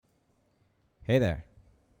Hey there,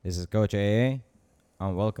 this is Coach AA,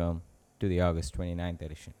 and welcome to the August 29th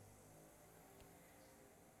edition.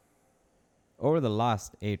 Over the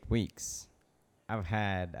last 8 weeks, I've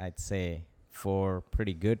had, I'd say, 4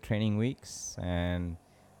 pretty good training weeks and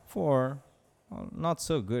 4 not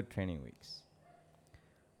so good training weeks.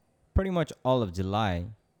 Pretty much all of July,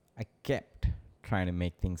 I kept trying to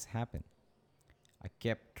make things happen. I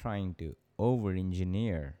kept trying to over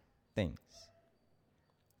engineer things.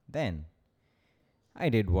 Then, I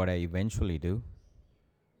did what I eventually do,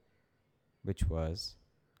 which was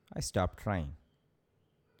I stopped trying.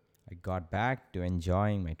 I got back to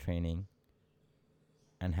enjoying my training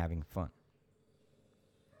and having fun.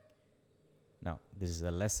 Now, this is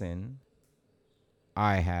a lesson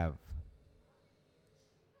I have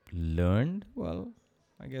learned. Well,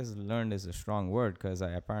 I guess learned is a strong word because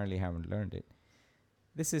I apparently haven't learned it.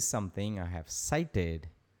 This is something I have cited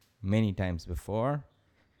many times before,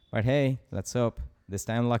 but hey, let's hope this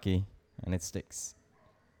time lucky and it sticks.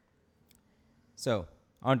 So,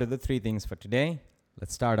 on to the 3 things for today.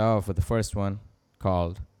 Let's start off with the first one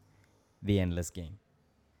called the endless game.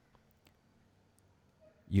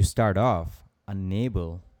 You start off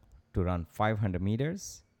unable to run 500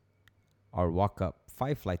 meters or walk up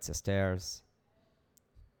 5 flights of stairs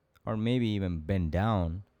or maybe even bend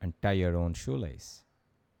down and tie your own shoelace.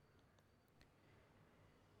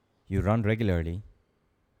 You run regularly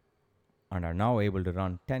and are now able to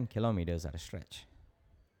run 10 kilometers at a stretch.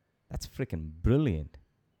 That's freaking brilliant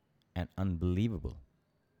and unbelievable.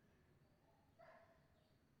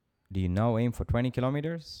 Do you now aim for 20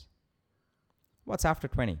 kilometers? What's after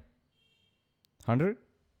 20? 100?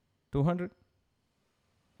 200?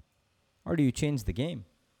 Or do you change the game?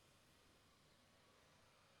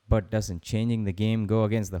 But doesn't changing the game go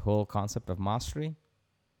against the whole concept of mastery?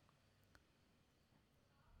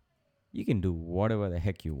 You can do whatever the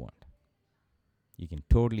heck you want. You can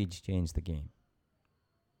totally change the game.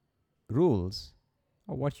 Rules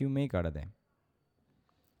are what you make out of them.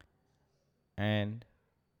 And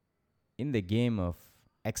in the game of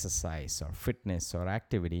exercise or fitness or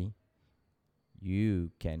activity,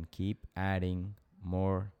 you can keep adding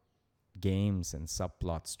more games and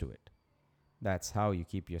subplots to it. That's how you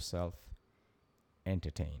keep yourself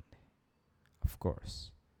entertained, of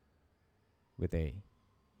course, with a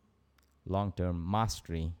long-term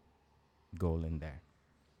mastery goal in there.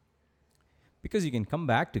 Because you can come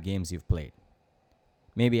back to games you've played.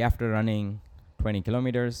 Maybe after running 20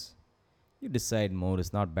 kilometers, you decide mode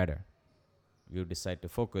is not better. You decide to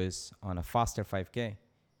focus on a faster 5K.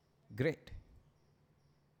 Great.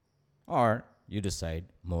 Or you decide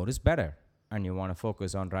mode is better and you want to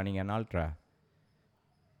focus on running an ultra.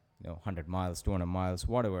 100 miles, 200 miles,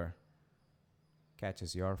 whatever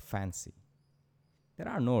catches your fancy. There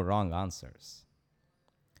are no wrong answers.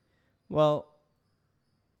 Well,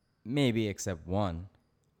 maybe except one.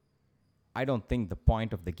 I don't think the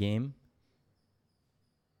point of the game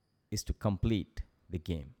is to complete the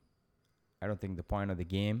game. I don't think the point of the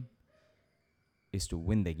game is to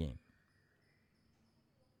win the game.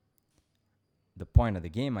 The point of the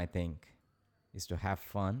game, I think, is to have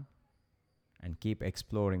fun and keep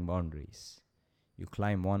exploring boundaries. You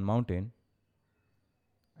climb one mountain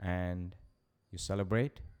and you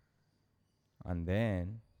celebrate and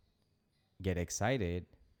then get excited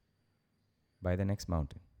by the next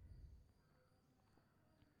mountain.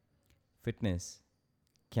 Fitness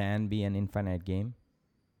can be an infinite game.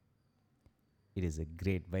 It is a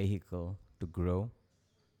great vehicle to grow,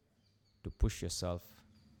 to push yourself,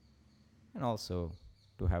 and also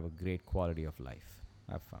to have a great quality of life,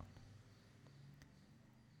 I've found.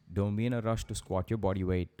 Don't be in a rush to squat your body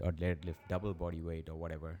weight or deadlift double body weight or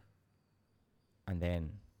whatever, and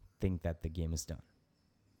then think that the game is done.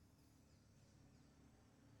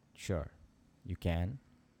 Sure, you can,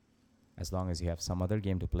 as long as you have some other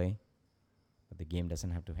game to play, but the game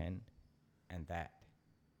doesn't have to end, and that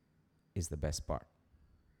is the best part.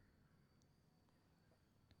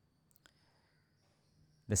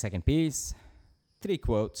 The second piece, 3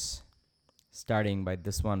 quotes, starting by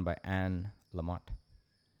this one by Anne Lamott.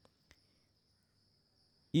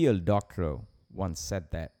 E.L. Doctorow once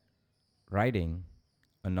said that writing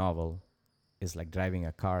a novel is like driving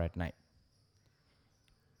a car at night.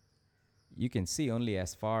 You can see only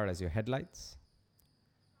as far as your headlights,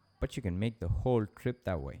 but you can make the whole trip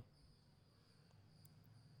that way.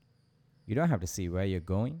 You don't have to see where you're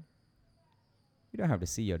going. You don't have to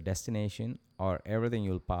see your destination or everything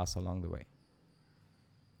you'll pass along the way.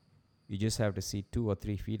 You just have to see 2 or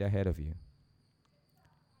 3 feet ahead of you.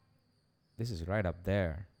 This is right up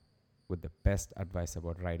there with the best advice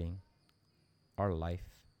about writing or life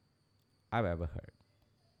I've ever heard.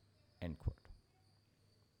 End quote.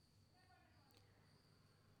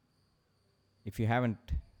 If you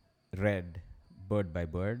haven't read Bird by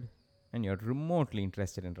Bird and you're remotely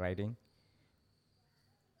interested in writing,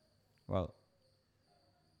 well,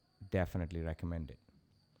 definitely recommend it.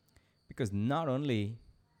 Because not only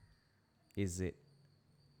is it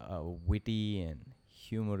a witty and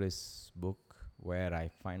humorous book where I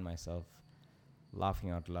find myself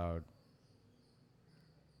laughing out loud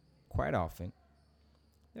quite often,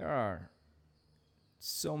 there are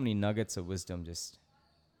so many nuggets of wisdom just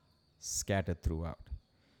scattered throughout.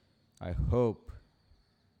 I hope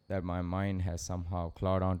that my mind has somehow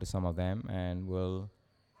clawed onto some of them and will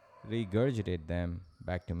regurgitate them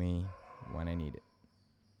back to me when I need it.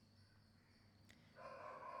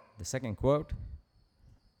 The second quote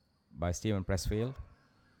by Stephen Pressfield: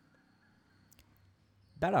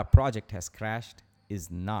 that our project has crashed is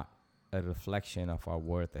not a reflection of our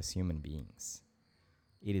worth as human beings.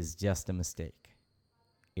 It is just a mistake.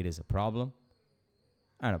 It is a problem,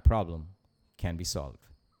 and a problem can be solved.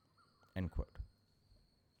 End quote.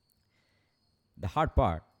 The hard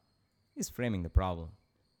part is framing the problem.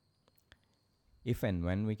 If and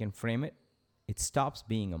when we can frame it, it stops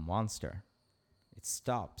being a monster. It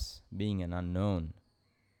stops being an unknown.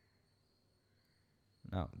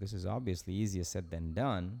 Now, this is obviously easier said than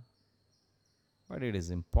done, but it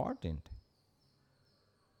is important.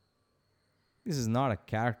 This is not a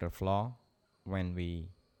character flaw when we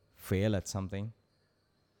fail at something.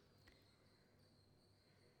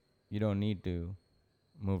 You don't need to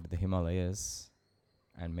move to the Himalayas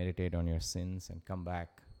and meditate on your sins and come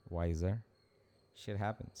back wiser. Shit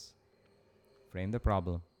happens. Frame the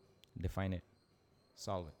problem, define it,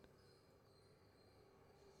 solve it.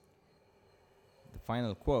 The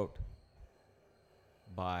final quote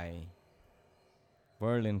by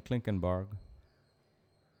Berlin Klinkenberg,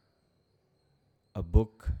 a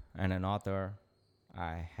book and an author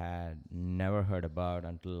I had never heard about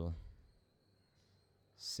until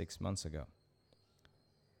 6 months ago,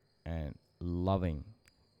 and loving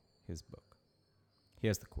his book.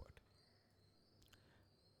 Here's the quote: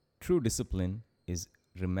 true discipline is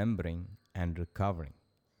remembering and recovering,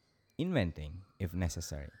 inventing, if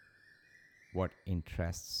necessary, what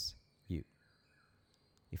interests you.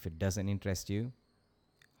 If it doesn't interest you,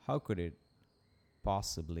 how could it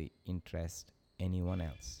possibly interest anyone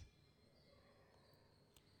else?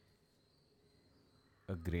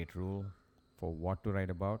 A great rule for what to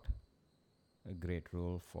write about, a great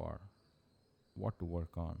rule for what to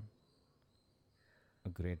work on, a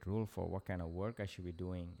great rule for what kind of work I should be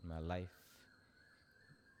doing in my life,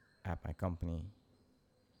 at my company.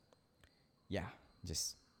 Yeah,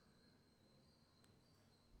 just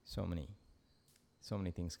so many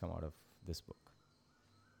things come out of this book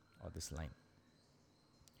or this line.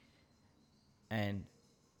 And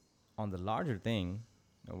on the larger thing,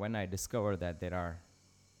 when I discovered that there are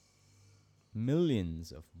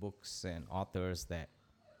millions of books and authors that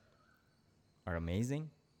are amazing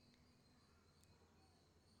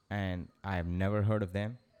and I have never heard of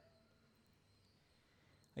them,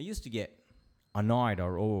 I used to get annoyed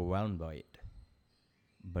or overwhelmed by it.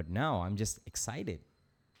 But now I'm just excited.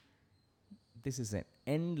 This is an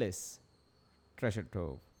endless treasure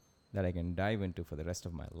trove that I can dive into for the rest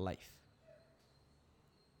of my life.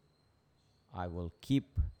 I will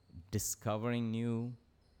keep discovering new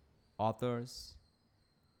authors,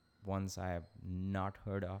 ones I have not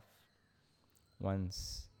heard of,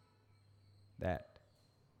 ones that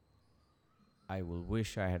I will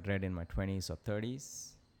wish I had read in my 20s or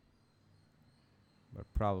 30s,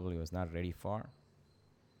 but probably was not ready for.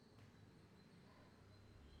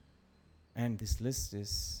 And this list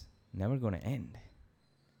is never going to end.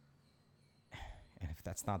 And if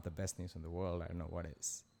that's not the best news in the world, I don't know what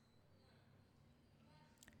is.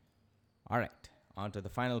 All right, on to the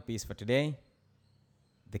final piece for today.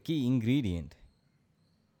 The key ingredient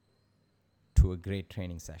to a great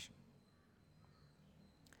training session.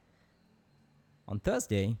 On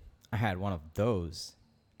Thursday, I had one of those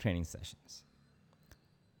training sessions.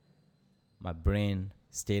 My brain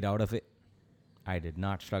stayed out of it. I did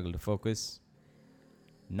not struggle to focus,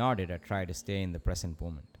 nor did I try to stay in the present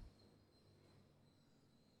moment.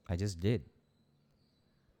 I just did.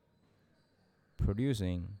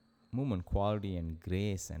 Producing movement quality and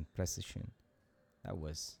grace and precision that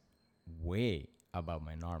was way above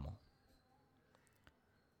my normal.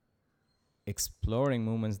 Exploring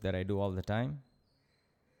movements that I do all the time,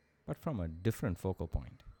 but from a different focal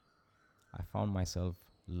point. I found myself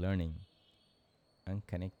learning and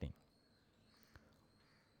connecting,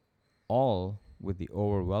 all with the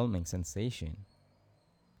overwhelming sensation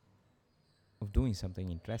of doing something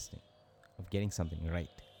interesting, of getting something right.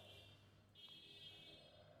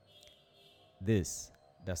 This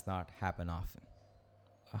does not happen often.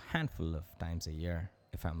 A handful of times a year,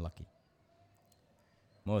 if I'm lucky.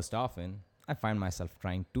 Most often, I find myself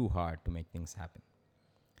trying too hard to make things happen,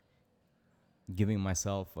 giving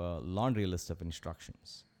myself a laundry list of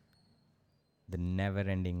instructions, the never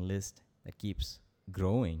ending list that keeps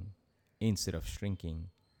growing instead of shrinking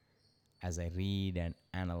as I read and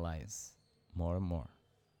analyze more and more.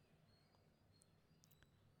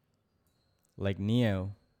 Like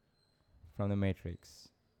Neo from The Matrix,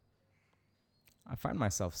 I find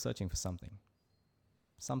myself searching for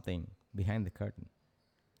something behind the curtain.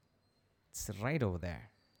 It's right over there.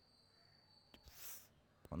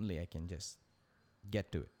 Only I can just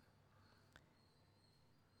get to it.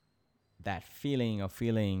 That feeling of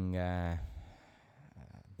feeling the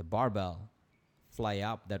barbell fly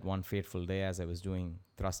up that one fateful day as I was doing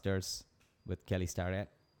thrusters with Kelly Starrett.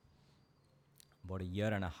 About a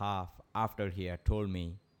year and a half after he had told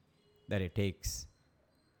me that it takes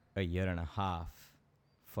a year and a half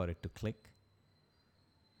for it to click.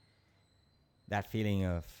 That feeling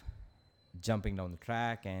of jumping down the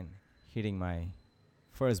track and hitting my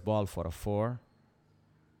first ball for a 4.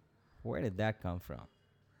 Where did that come from?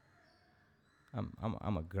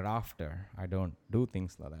 I'm a grafter. I don't do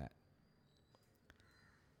things like that.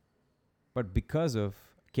 But because of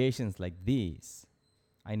occasions like these,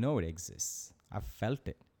 I know it exists. I've felt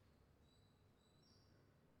it.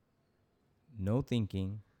 No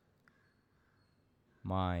thinking.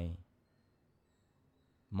 My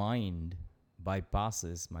mind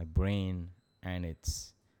bypasses my brain and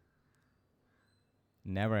its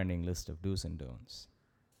never-ending list of do's and don'ts.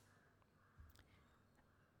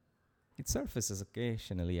 It surfaces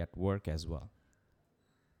occasionally at work as well.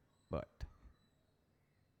 But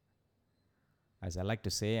as I like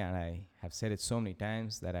to say, and I have said it so many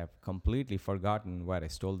times that I've completely forgotten where I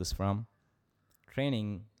stole this from,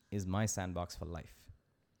 training is my sandbox for life.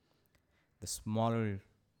 The smaller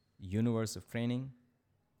universe of training,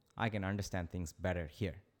 I can understand things better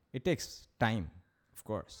here. It takes time, of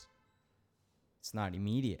course. It's not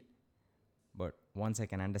immediate. But once I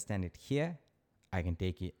can understand it here, I can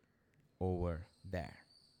take it over there.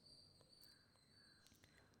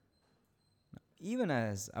 Even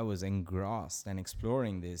as I was engrossed and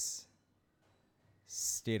exploring this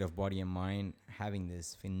state of body and mind, having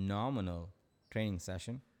this phenomenal training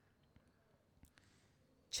session,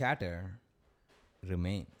 chatter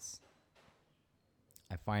remains.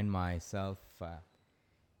 I find myself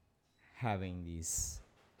having these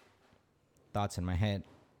thoughts in my head.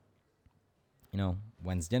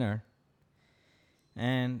 When's dinner?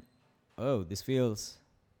 And, oh, this feels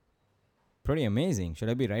pretty amazing. Should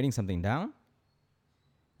I be writing something down?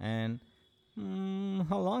 And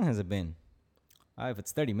how long has it been? If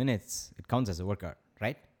it's 30 minutes, it counts as a workout,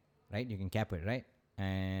 right? Right? You can cap it, right?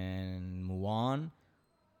 And move on.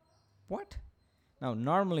 What? Now,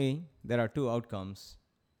 normally, there are 2 outcomes.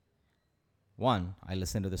 1, I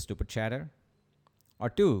listen to the stupid chatter. Or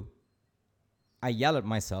 2, I yell at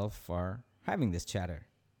myself for having this chatter.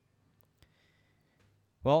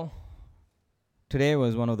 Well, today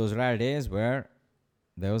was one of those rare days where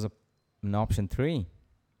there was an option 3.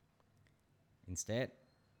 Instead,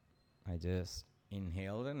 I just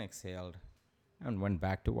inhaled and exhaled and went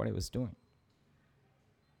back to what I was doing.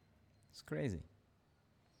 It's crazy.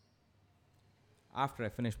 After I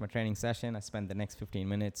finished my training session, I spent the next 15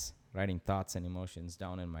 minutes writing thoughts and emotions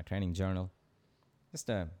down in my training journal. Just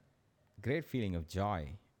a great feeling of joy,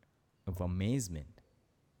 of amazement,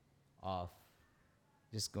 of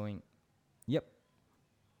just going, yep.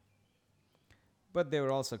 But they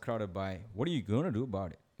were also crowded by, what are you going to do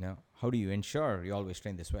about it? How do you ensure you always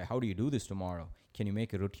train this way? How do you do this tomorrow? Can you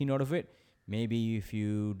make a routine out of it? Maybe if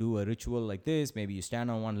you do a ritual like this, maybe you stand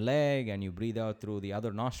on one leg and you breathe out through the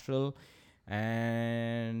other nostril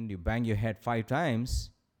and you bang your head 5 times.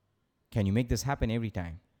 Can you make this happen every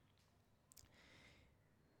time?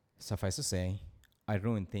 Suffice to say, I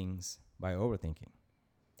ruined things by overthinking.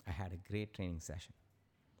 I had a great training session.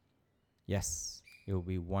 Yes, it would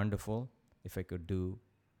be wonderful if I could do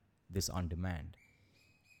this on demand.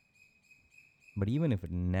 But even if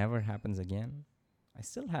it never happens again, I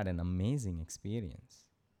still had an amazing experience.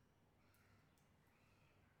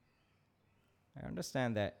 I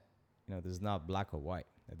understand that, this is not black or white,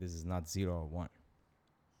 that this is not 0 or 1.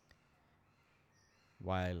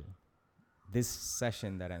 While this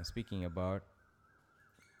session that I'm speaking about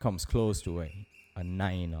comes close to a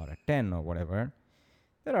 9 or a 10 or whatever,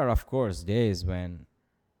 there are, of course, days when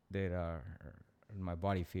my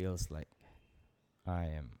body feels like I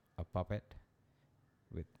am a puppet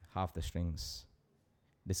with half the strings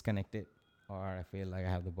disconnected, or I feel like I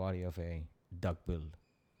have the body of a duck-billed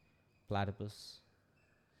platypus.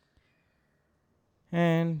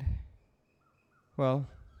 And, well,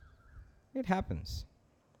 it happens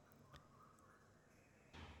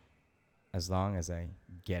as long as I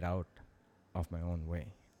get out of my own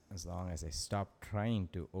way, as long as I stop trying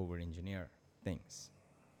to over engineer things.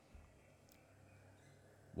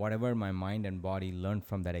 Whatever my mind and body learned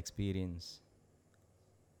from that experience,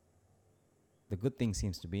 the good thing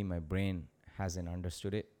seems to be my brain hasn't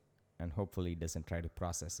understood it and hopefully doesn't try to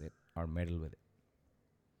process it or meddle with it.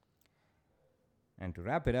 And to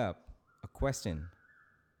wrap it up, a question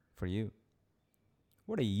for you.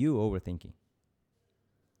 What are you overthinking?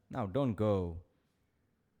 Now, don't go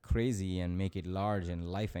crazy and make it large and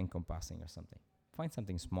life encompassing or something. Find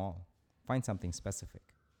something small, find something specific.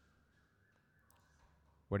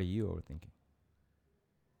 What are you overthinking?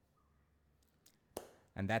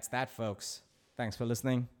 And that's that, folks. Thanks for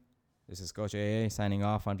listening. This is Coach AA signing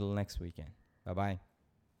off until next weekend. Bye bye.